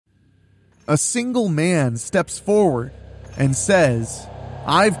A single man steps forward and says,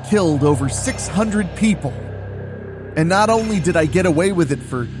 "I've killed over 600 people. And not only did I get away with it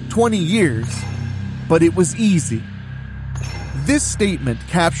for 20 years, but it was easy." This statement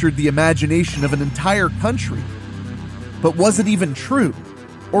captured the imagination of an entire country. But was it even true?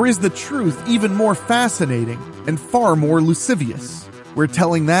 Or is the truth even more fascinating and far more lascivious? We're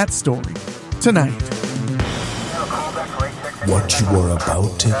telling that story tonight. What you are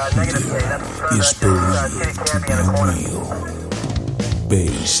about to hear is believed to be real,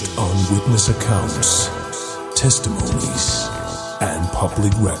 based on witness accounts, testimonies, and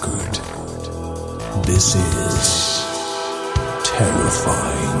public record. This is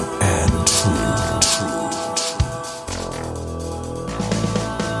terrifying and true.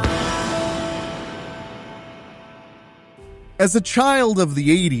 As a child of the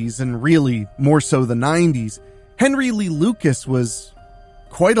 80s, and really more so the 90s, Henry Lee Lucas was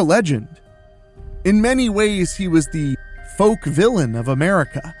quite a legend. In many ways, he was the folk villain of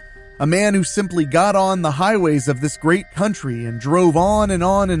America, a man who simply got on the highways of this great country and drove on and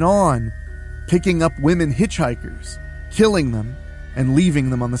on and on, picking up women hitchhikers, killing them, and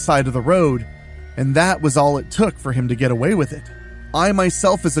leaving them on the side of the road, and that was all it took for him to get away with it. I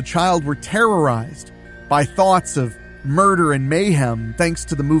myself as a child were terrorized by thoughts of murder and mayhem thanks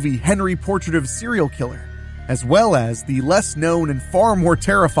to the movie Henry Portrait of a Serial Killer, as well as the less known and far more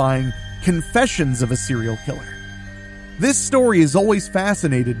terrifying Confessions of a Serial Killer. This story has always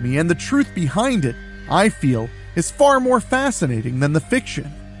fascinated me, and the truth behind it, I feel, is far more fascinating than the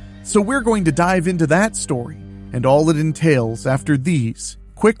fiction. So we're going to dive into that story and all it entails after these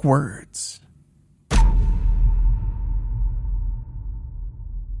quick words.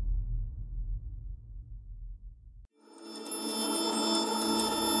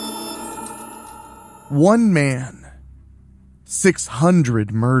 One man,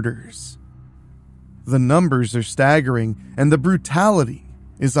 600 murders. The numbers are staggering, and the brutality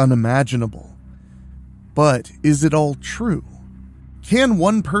is unimaginable. But is it all true? Can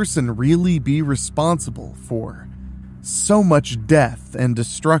one person really be responsible for so much death and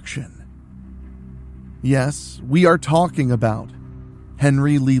destruction? Yes, we are talking about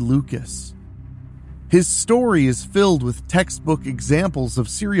Henry Lee Lucas. His story is filled with textbook examples of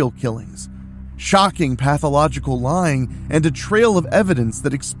serial killings, shocking pathological lying, and a trail of evidence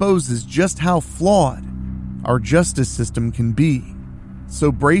that exposes just how flawed our justice system can be.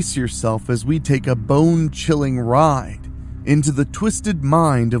 So brace yourself as we take a bone-chilling ride into the twisted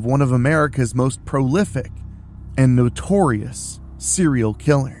mind of one of America's most prolific and notorious serial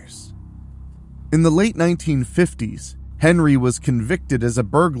killers. In the late 1950s, Henry was convicted as a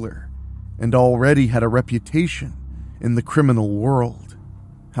burglar and already had a reputation in the criminal world.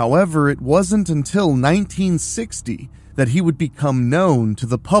 However, it wasn't until 1960 that he would become known to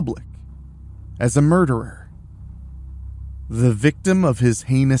the public as a murderer. The victim of his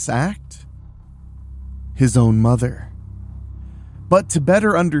heinous act? His own mother. But to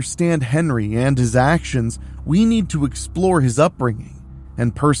better understand Henry and his actions, we need to explore his upbringing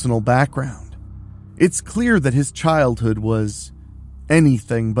and personal background. It's clear that his childhood was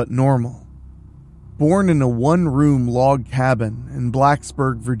anything but normal. Born in a one-room log cabin in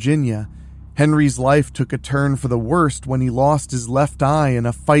Blacksburg, Virginia, Henry's life took a turn for the worst when he lost his left eye in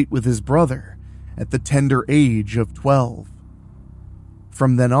a fight with his brother at the tender age of 12.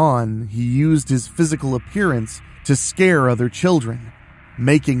 From then on, he used his physical appearance to scare other children,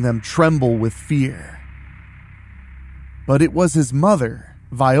 making them tremble with fear. But it was his mother,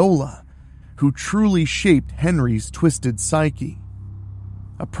 Viola, who truly shaped Henry's twisted psyche.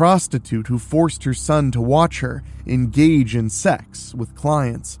 A prostitute who forced her son to watch her engage in sex with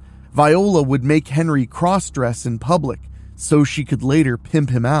clients, Viola would make Henry cross-dress in public so she could later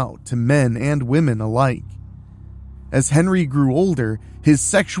pimp him out to men and women alike. As Henry grew older, his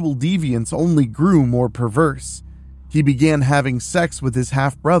sexual deviance only grew more perverse. He began having sex with his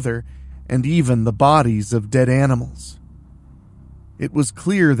half-brother and even the bodies of dead animals. It was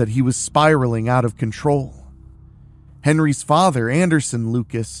clear that he was spiraling out of control. Henry's father, Anderson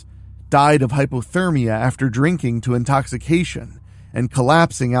Lucas, died of hypothermia after drinking to intoxication and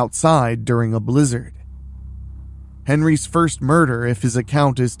collapsing outside during a blizzard. Henry's first murder, if his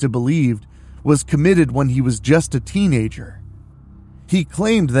account is to be believed, was committed when he was just a teenager. He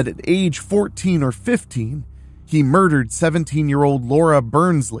claimed that at age 14 or 15, he murdered 17-year-old Laura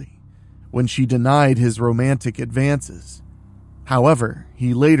Burnsley when she denied his romantic advances. However,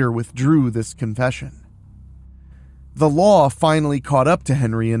 he later withdrew this confession. The law finally caught up to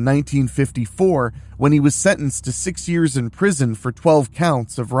Henry in 1954 when he was sentenced to 6 years in prison for 12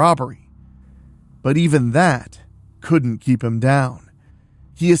 counts of robbery. But even that couldn't keep him down.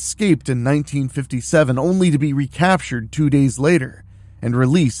 He escaped in 1957 only to be recaptured 2 days later and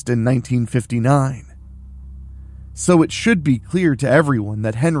released in 1959. So it should be clear to everyone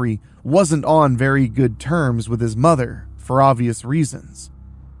that Henry wasn't on very good terms with his mother for obvious reasons.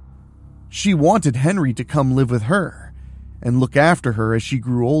 She wanted Henry to come live with her and look after her as she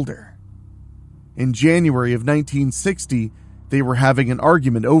grew older. In January of 1960, they were having an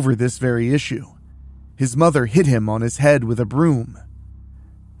argument over this very issue. His mother hit him on his head with a broom.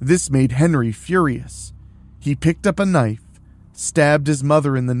 This made Henry furious. He picked up a knife, stabbed his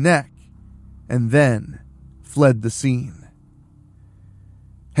mother in the neck, and then fled the scene.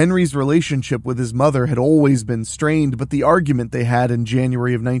 Henry's relationship with his mother had always been strained, but the argument they had in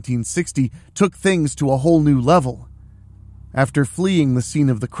January of 1960 took things to a whole new level. After fleeing the scene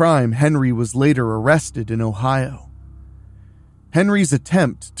of the crime, Henry was later arrested in Ohio. Henry's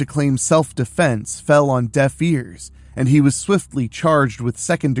attempt to claim self-defense fell on deaf ears, and he was swiftly charged with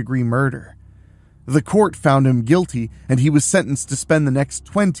second-degree murder. The court found him guilty, and he was sentenced to spend the next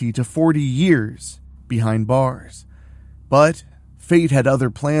 20 to 40 years behind bars. But fate had other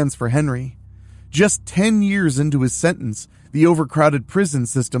plans for Henry. Just 10 years into his sentence, the overcrowded prison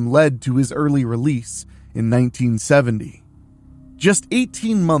system led to his early release in 1970. Just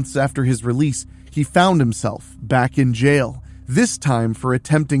 18 months after his release, he found himself back in jail, this time for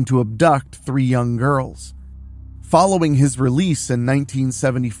attempting to abduct 3 young girls. Following his release in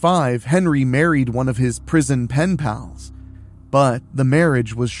 1975, Henry married one of his prison pen pals, but the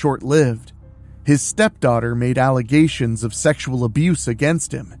marriage was short-lived. His stepdaughter made allegations of sexual abuse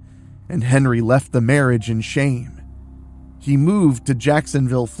against him, and Henry left the marriage in shame. He moved to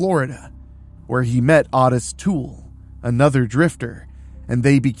Jacksonville, Florida, where he met Otis Toole, another drifter, and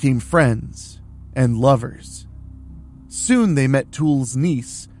they became friends and lovers. Soon they met Toole's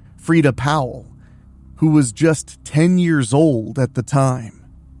niece, Frida Powell, who was just 10 years old at the time,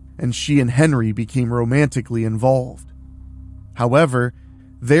 and she and Henry became romantically involved. However,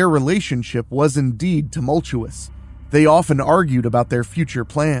 their relationship was indeed tumultuous. They often argued about their future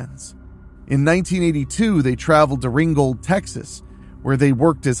plans. In 1982, they traveled to Ringgold, Texas, where they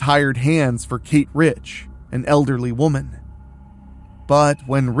worked as hired hands for Kate Rich, an elderly woman. But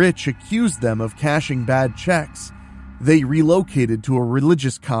when Rich accused them of cashing bad checks, they relocated to a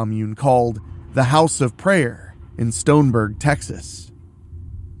religious commune called the House of Prayer in Stoneburg, Texas.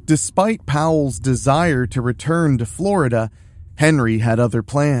 Despite Powell's desire to return to Florida, Henry had other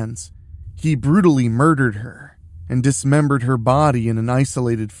plans. He brutally murdered her and dismembered her body in an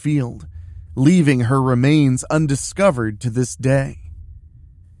isolated field, leaving her remains undiscovered to this day.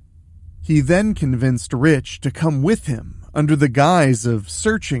 He then convinced Rich to come with him under the guise of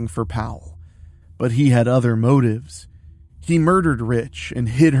searching for Powell, but he had other motives. He murdered Rich and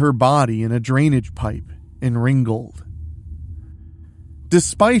hid her body in a drainage pipe in Ringgold.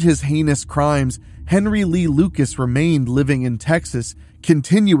 Despite his heinous crimes, Henry Lee Lucas remained living in Texas,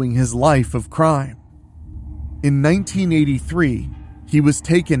 continuing his life of crime. In 1983, he was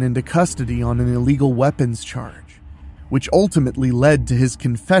taken into custody on an illegal weapons charge, which ultimately led to his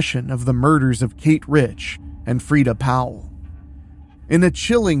confession of the murders of Kate Rich and Frida Powell. In a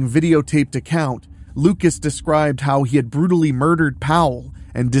chilling videotaped account, Lucas described how he had brutally murdered Powell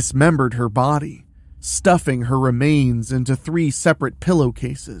and dismembered her body, stuffing her remains into 3 separate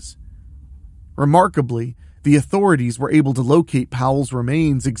pillowcases. Remarkably, the authorities were able to locate Powell's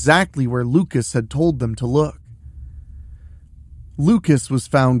remains exactly where Lucas had told them to look. Lucas was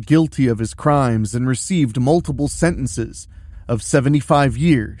found guilty of his crimes and received multiple sentences of 75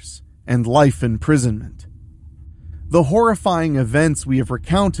 years and life imprisonment. The horrifying events we have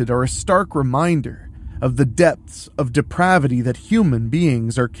recounted are a stark reminder of the depths of depravity that human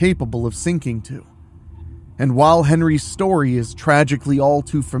beings are capable of sinking to. And while Henry's story is tragically all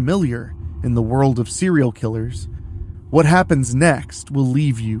too familiar in the world of serial killers, what happens next will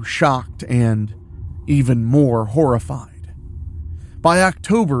leave you shocked and even more horrified. By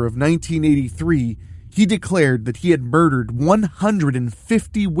October of 1983, he declared that he had murdered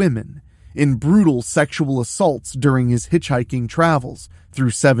 150 women in brutal sexual assaults during his hitchhiking travels through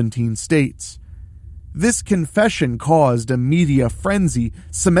 17 states. This confession caused a media frenzy,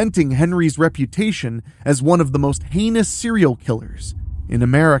 cementing Henry's reputation as one of the most heinous serial killers in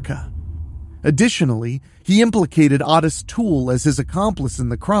America. Additionally, he implicated Otis Toole as his accomplice in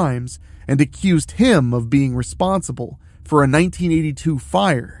the crimes and accused him of being responsible for a 1982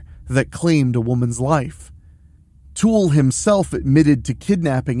 fire that claimed a woman's life. Toole himself admitted to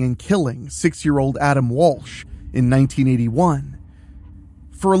kidnapping and killing 6-year-old Adam Walsh in 1981.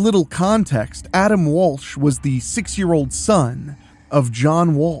 For a little context, Adam Walsh was the 6-year-old son of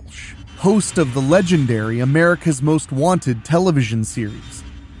John Walsh, host of the legendary America's Most Wanted television series,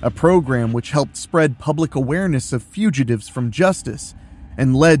 a program which helped spread public awareness of fugitives from justice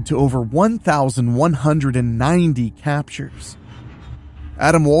and led to over 1,190 captures.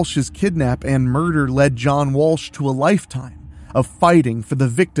 Adam Walsh's kidnap and murder led John Walsh to a lifetime of fighting for the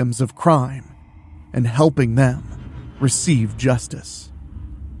victims of crime and helping them receive justice.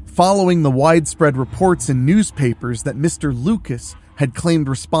 Following the widespread reports in newspapers that Mr. Lucas had claimed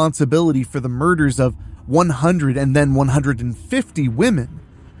responsibility for the murders of 100 and then 150 women,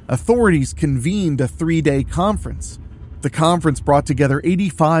 authorities convened a 3-day conference. The conference brought together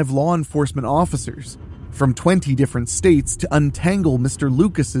 85 law enforcement officers from 20 different states to untangle Mr.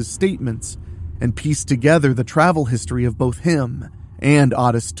 Lucas's statements and piece together the travel history of both him and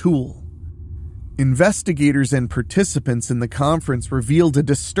Otis Toole. Investigators and participants in the conference revealed a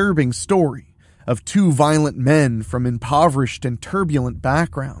disturbing story of two violent men from impoverished and turbulent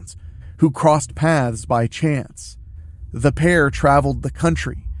backgrounds who crossed paths by chance. The pair traveled the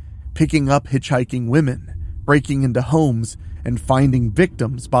country, picking up hitchhiking women, breaking into homes, and finding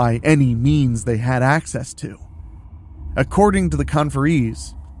victims by any means they had access to. According to the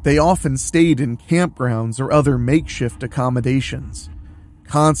conferees, they often stayed in campgrounds or other makeshift accommodations,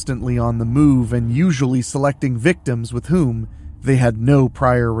 constantly on the move and usually selecting victims with whom they had no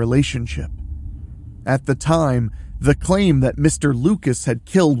prior relationship. At the time, the claim that Mr. Lucas had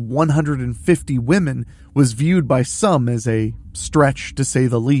killed 150 women was viewed by some as a stretch, to say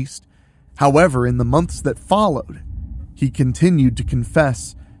the least. However, in the months that followed, he continued to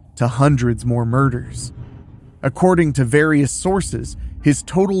confess to hundreds more murders. According to various sources, his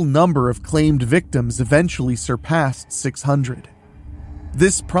total number of claimed victims eventually surpassed 600.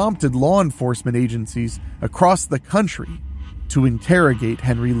 This prompted law enforcement agencies across the country to interrogate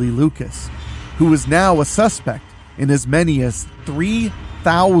Henry Lee Lucas, who was now a suspect in as many as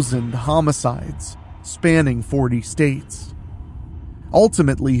 3,000 homicides spanning 40 states.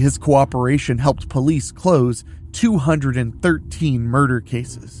 Ultimately, his cooperation helped police close 213 murder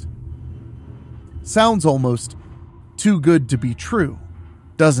cases. Sounds almost too good to be true,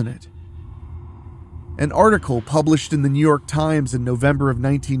 doesn't it? An article published in the New York Times in November of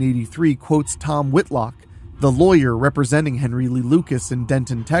 1983 quotes Tom Whitlock, the lawyer representing Henry Lee Lucas in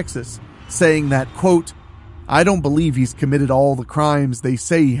Denton, Texas, saying that, quote, "I don't believe he's committed all the crimes they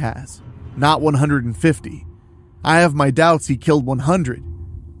say he has. Not 150. I have my doubts he killed 100.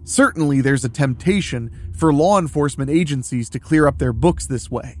 Certainly there's a temptation for law enforcement agencies to clear up their books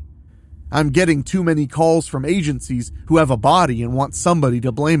this way. I'm getting too many calls from agencies who have a body and want somebody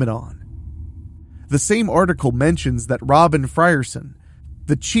to blame it on." The same article mentions that Robin Frierson,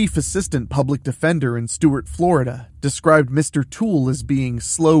 the chief assistant public defender in Stuart, Florida, described Mr. Toole as being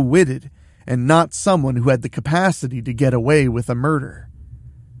slow-witted and not someone who had the capacity to get away with a murder.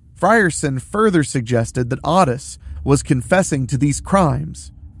 Frierson further suggested that Otis was confessing to these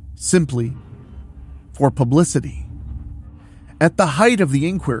crimes simply for publicity. At the height of the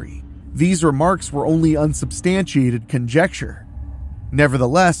inquiry, these remarks were only unsubstantiated conjecture.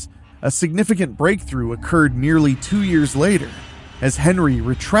 Nevertheless, a significant breakthrough occurred nearly 2 years later as Henry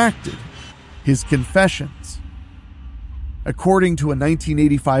retracted his confessions. According to a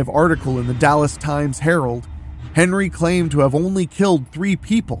 1985 article in the Dallas Times-Herald, Henry claimed to have only killed 3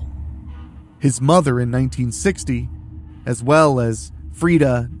 people: his mother in 1960, as well as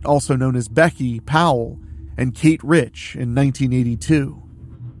Frida, also known as Becky Powell, and Kate Rich in 1982.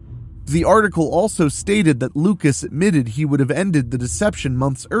 The article also stated that Lucas admitted he would have ended the deception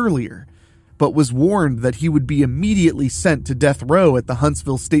months earlier, but was warned that he would be immediately sent to death row at the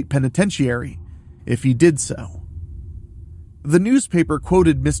Huntsville State Penitentiary if he did so. The newspaper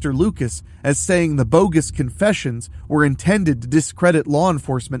quoted Mr. Lucas as saying the bogus confessions were intended to discredit law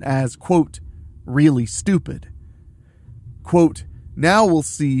enforcement as, quote, really stupid. Quote, "Now we'll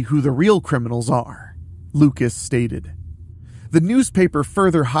see who the real criminals are," Lucas stated. The newspaper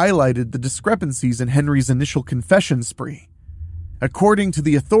further highlighted the discrepancies in Henry's initial confession spree. According to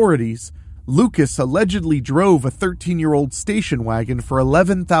the authorities, Lucas allegedly drove a 13-year-old station wagon for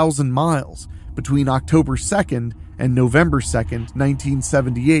 11,000 miles between October 2nd and November 2nd,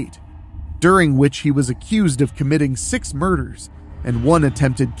 1978, during which he was accused of committing 6 murders and 1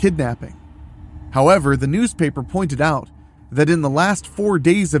 attempted kidnapping. However, the newspaper pointed out that in the last 4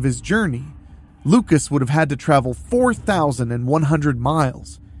 days of his journey, Lucas would have had to travel 4,100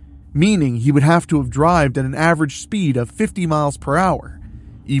 miles, meaning he would have to have driven at an average speed of 50 miles per hour,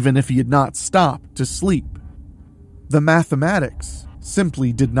 even if he had not stopped to sleep. The mathematics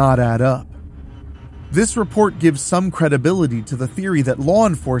simply did not add up. This report gives some credibility to the theory that law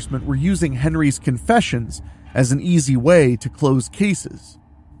enforcement were using Henry's confessions as an easy way to close cases.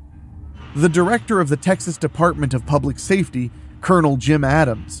 The director of the Texas Department of Public Safety, Colonel Jim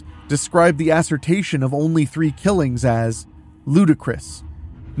Adams described the assertion of only 3 killings as ludicrous,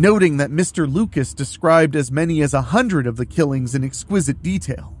 noting that Mr. Lucas described as many as 100 of the killings in exquisite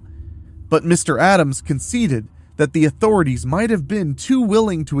detail. But Mr. Adams conceded that the authorities might have been too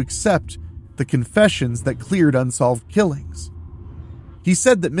willing to accept the confessions that cleared unsolved killings. He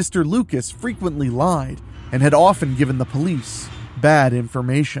said that Mr. Lucas frequently lied and had often given the police bad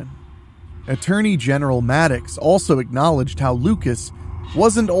information. Attorney General Mattis also acknowledged how Lucas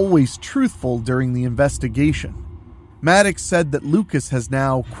wasn't always truthful during the investigation. Mattis said that Lucas has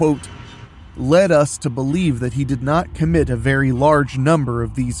now, quote, led us to believe that he did not commit a very large number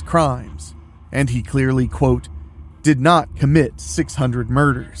of these crimes, and he clearly, quote, did not commit 600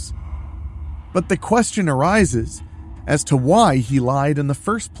 murders. But the question arises as to why he lied in the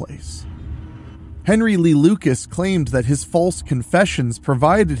first place. Henry Lee Lucas claimed that his false confessions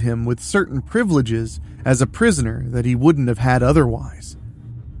provided him with certain privileges as a prisoner that he wouldn't have had otherwise.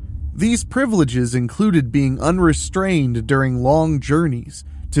 These privileges included being unrestrained during long journeys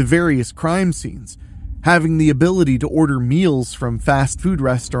to various crime scenes, having the ability to order meals from fast food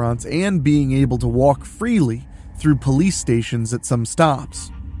restaurants, and being able to walk freely through police stations at some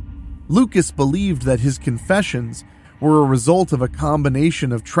stops. Lucas believed that his confessions were a result of a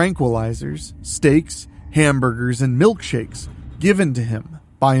combination of tranquilizers, steaks, hamburgers, and milkshakes given to him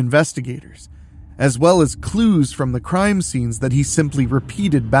by investigators, as well as clues from the crime scenes that he simply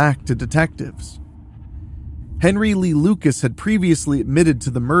repeated back to detectives. Henry Lee Lucas had previously admitted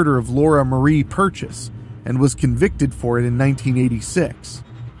to the murder of Laura Marie Purchase and was convicted for it in 1986.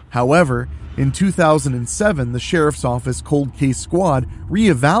 However, in 2007, the Sheriff's Office Cold Case Squad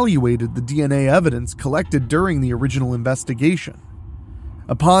reevaluated the DNA evidence collected during the original investigation.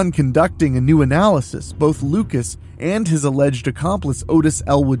 Upon conducting a new analysis, both Lucas and his alleged accomplice Otis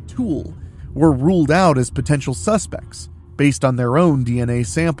Elwood Toole were ruled out as potential suspects based on their own DNA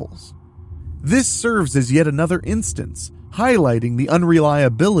samples. This serves as yet another instance highlighting the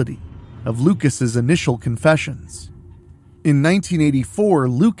unreliability of Lucas's initial confessions. In 1984,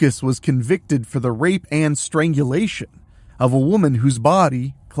 Lucas was convicted for the rape and strangulation of a woman whose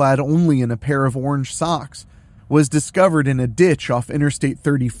body, clad only in a pair of orange socks, was discovered in a ditch off Interstate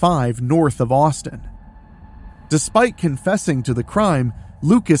 35 north of Austin. Despite confessing to the crime,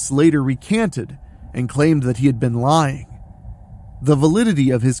 Lucas later recanted and claimed that he had been lying. The validity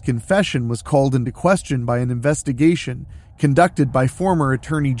of his confession was called into question by an investigation conducted by former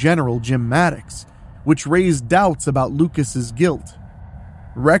Attorney General Jim Mattis, which raised doubts about Lucas's guilt.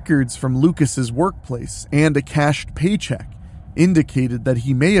 Records from Lucas's workplace and a cashed paycheck indicated that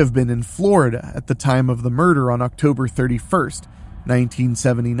he may have been in Florida at the time of the murder on October 31st,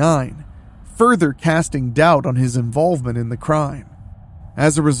 1979, further casting doubt on his involvement in the crime.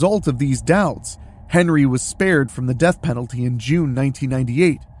 As a result of these doubts, Henry was spared from the death penalty in June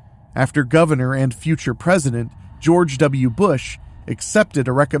 1998, after Governor and future President George W. Bush accepted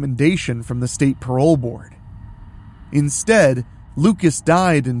a recommendation from the state parole board. Instead, Lucas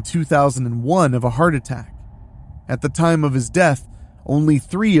died in 2001 of a heart attack. At the time of his death, only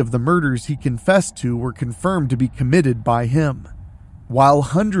 3 of the murders he confessed to were confirmed to be committed by him. While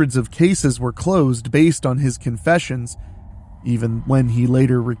hundreds of cases were closed based on his confessions, even when he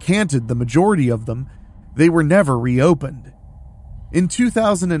later recanted the majority of them, they were never reopened. In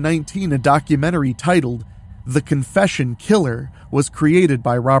 2019, a documentary titled The Confession Killer was created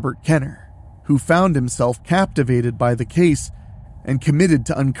by Robert Kenner, who found himself captivated by the case and committed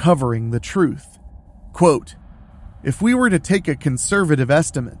to uncovering the truth. Quote, "If we were to take a conservative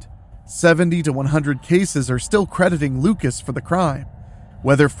estimate, 70 to 100 cases are still crediting Lucas for the crime,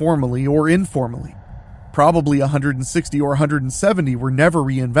 whether formally or informally. Probably 160 or 170 were never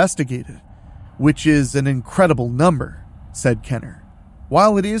reinvestigated, which is an incredible number," said Kenner.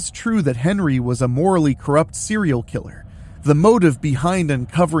 While it is true that Henry was a morally corrupt serial killer, the motive behind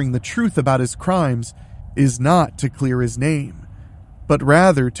uncovering the truth about his crimes is not to clear his name, but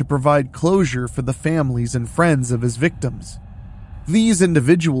rather to provide closure for the families and friends of his victims. These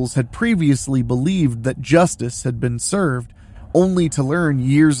individuals had previously believed that justice had been served, only to learn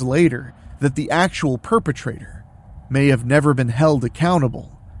years later that the actual perpetrator may have never been held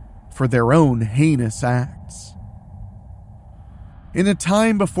accountable for their own heinous acts. In a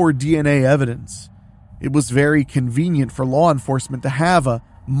time before DNA evidence, it was very convenient for law enforcement to have a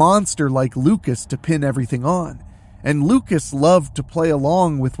monster like Lucas to pin everything on, and Lucas loved to play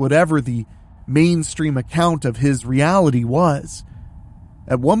along with whatever the mainstream account of his reality was.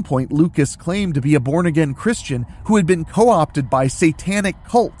 At one point, Lucas claimed to be a born-again Christian who had been co-opted by satanic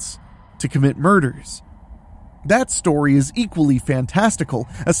cults to commit murders. That story is equally fantastical,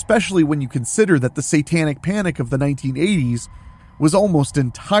 especially when you consider that the satanic panic of the 1980s was almost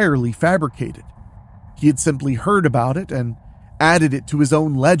entirely fabricated. He had simply heard about it and added it to his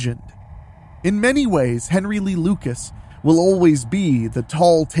own legend. In many ways, Henry Lee Lucas will always be the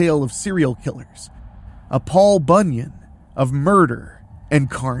tall tale of serial killers, a Paul Bunyan of murder and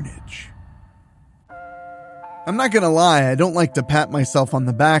carnage. I'm not gonna lie, I don't like to pat myself on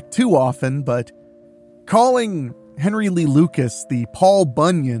the back too often, but calling Henry Lee Lucas the Paul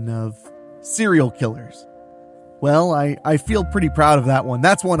Bunyan of serial killers, well, I feel pretty proud of that one.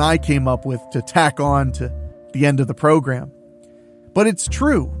 That's one I came up with to tack on to the end of the program. But it's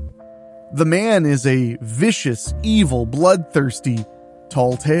true. The man is a vicious, evil, bloodthirsty,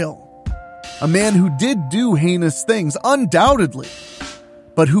 tall tale. A man who did do heinous things, undoubtedly,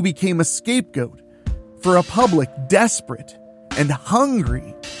 but who became a scapegoat for a public desperate and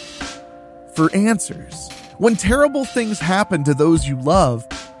hungry for answers. When terrible things happen to those you love,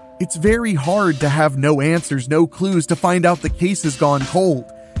 it's very hard to have no answers, no clues, to find out the case has gone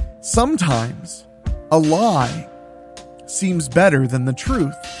cold. Sometimes a lie seems better than the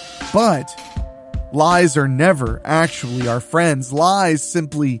truth, but lies are never actually our friends. Lies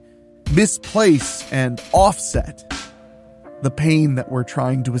simply misplace and offset the pain that we're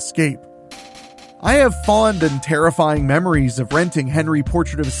trying to escape. I have fond and terrifying memories of renting Henry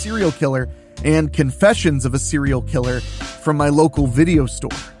Portrait of a Serial Killer and Confessions of a Serial Killer from my local video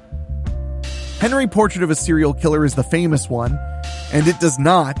store. Henry Portrait of a Serial Killer is the famous one, and it does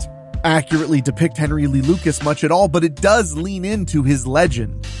not accurately depict Henry Lee Lucas much at all, but it does lean into his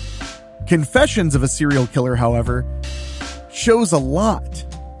legend. Confessions of a Serial Killer, however, shows a lot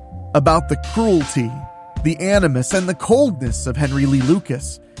about the cruelty, the animus, and the coldness of Henry Lee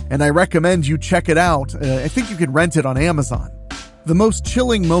Lucas, and I recommend you check it out. I think you can rent it on Amazon. The most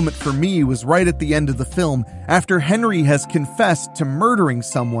chilling moment for me was right at the end of the film, after Henry has confessed to murdering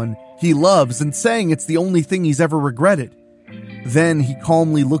someone he loves and saying it's the only thing he's ever regretted. Then he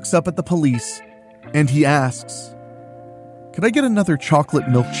calmly looks up at the police and he asks, "Could I get another chocolate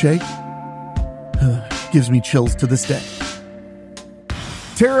milkshake?" Gives me chills to this day.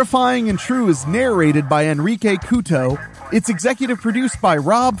 Terrifying and True is narrated by Enrique Couto. It's executive produced by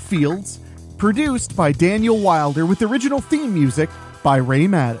Rob Fields, produced by Daniel Wilder, with original theme music by Ray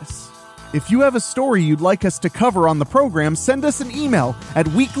Mattis. If you have a story you'd like us to cover on the program, send us an email at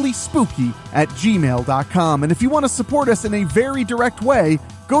weeklyspooky@gmail.com. And if you want to support us in a very direct way,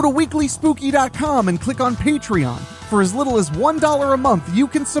 go to weeklyspooky.com and click on Patreon. For as little as $1 a month, you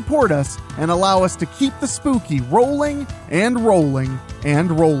can support us and allow us to keep the spooky rolling and rolling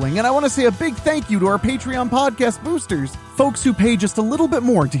and rolling. And I want to say a big thank you to our Patreon podcast boosters, folks who pay just a little bit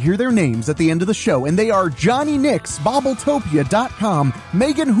more to hear their names at the end of the show. And they are Johnny Nix, Bobbletopia.com,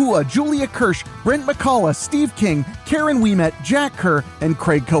 Megan Hua, Julia Kirsch, Brent McCullough, Steve King, Karen Weemet, Jack Kerr, and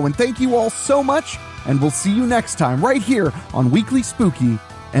Craig Cohen. Thank you all so much, and we'll see you next time right here on Weekly Spooky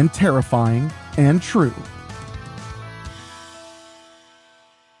and Terrifying and True.